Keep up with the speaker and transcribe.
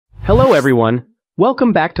Hello everyone,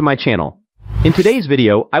 welcome back to my channel. In today's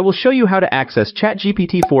video, I will show you how to access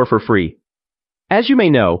ChatGPT-4 for free. As you may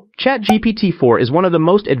know, ChatGPT-4 is one of the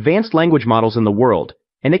most advanced language models in the world,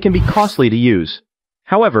 and it can be costly to use.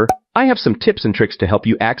 However, I have some tips and tricks to help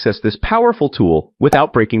you access this powerful tool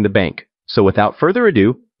without breaking the bank. So without further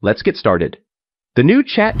ado, let's get started. The new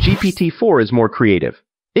ChatGPT-4 is more creative.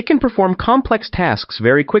 It can perform complex tasks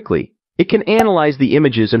very quickly. It can analyze the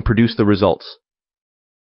images and produce the results.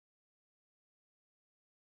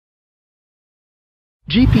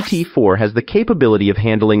 GPT-4 has the capability of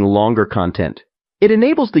handling longer content. It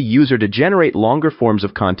enables the user to generate longer forms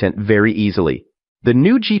of content very easily. The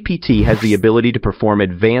new GPT has the ability to perform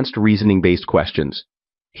advanced reasoning-based questions.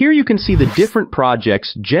 Here you can see the different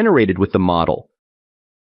projects generated with the model.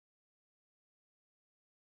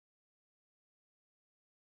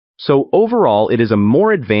 So overall, it is a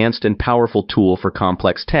more advanced and powerful tool for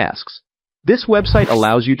complex tasks. This website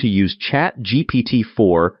allows you to use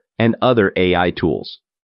ChatGPT-4 and other AI tools.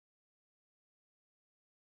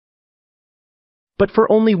 But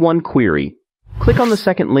for only one query, click on the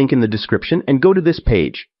second link in the description and go to this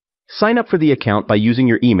page. Sign up for the account by using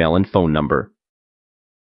your email and phone number.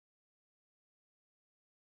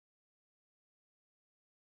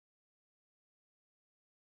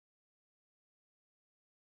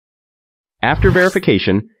 After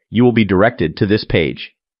verification, you will be directed to this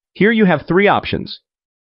page. Here you have three options.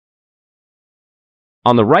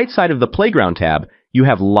 On the right side of the Playground tab, you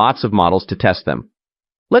have lots of models to test them.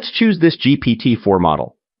 Let's choose this GPT-4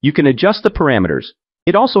 model. You can adjust the parameters.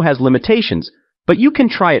 It also has limitations, but you can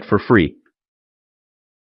try it for free.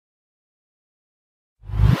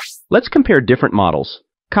 Let's compare different models.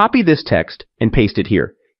 Copy this text and paste it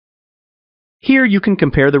here. Here you can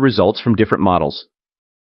compare the results from different models.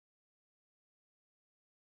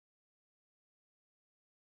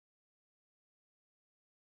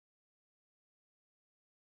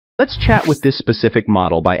 Let's chat with this specific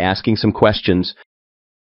model by asking some questions.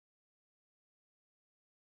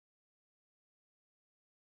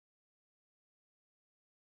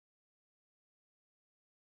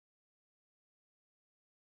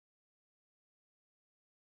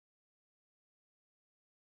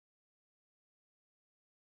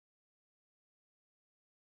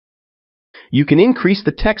 You can increase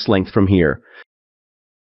the text length from here.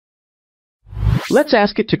 Let's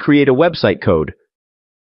ask it to create a website code.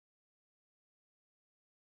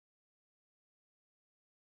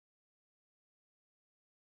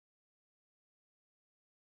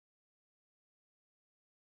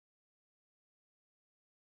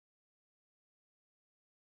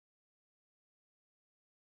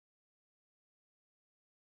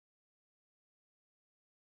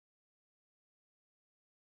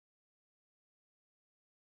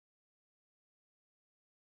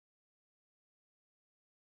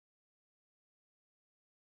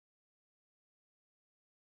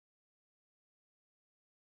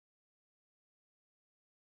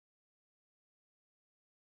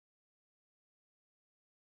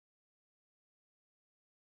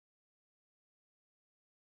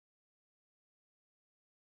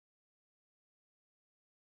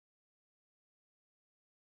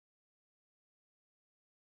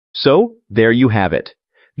 So, there you have it.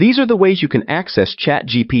 These are the ways you can access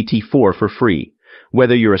ChatGPT-4 for free.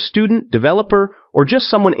 Whether you're a student, developer, or just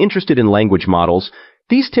someone interested in language models,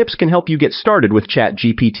 these tips can help you get started with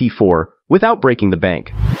ChatGPT-4 without breaking the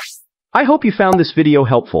bank. I hope you found this video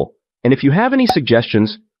helpful, and if you have any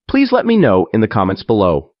suggestions, please let me know in the comments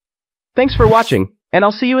below. Thanks for watching, and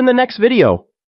I'll see you in the next video.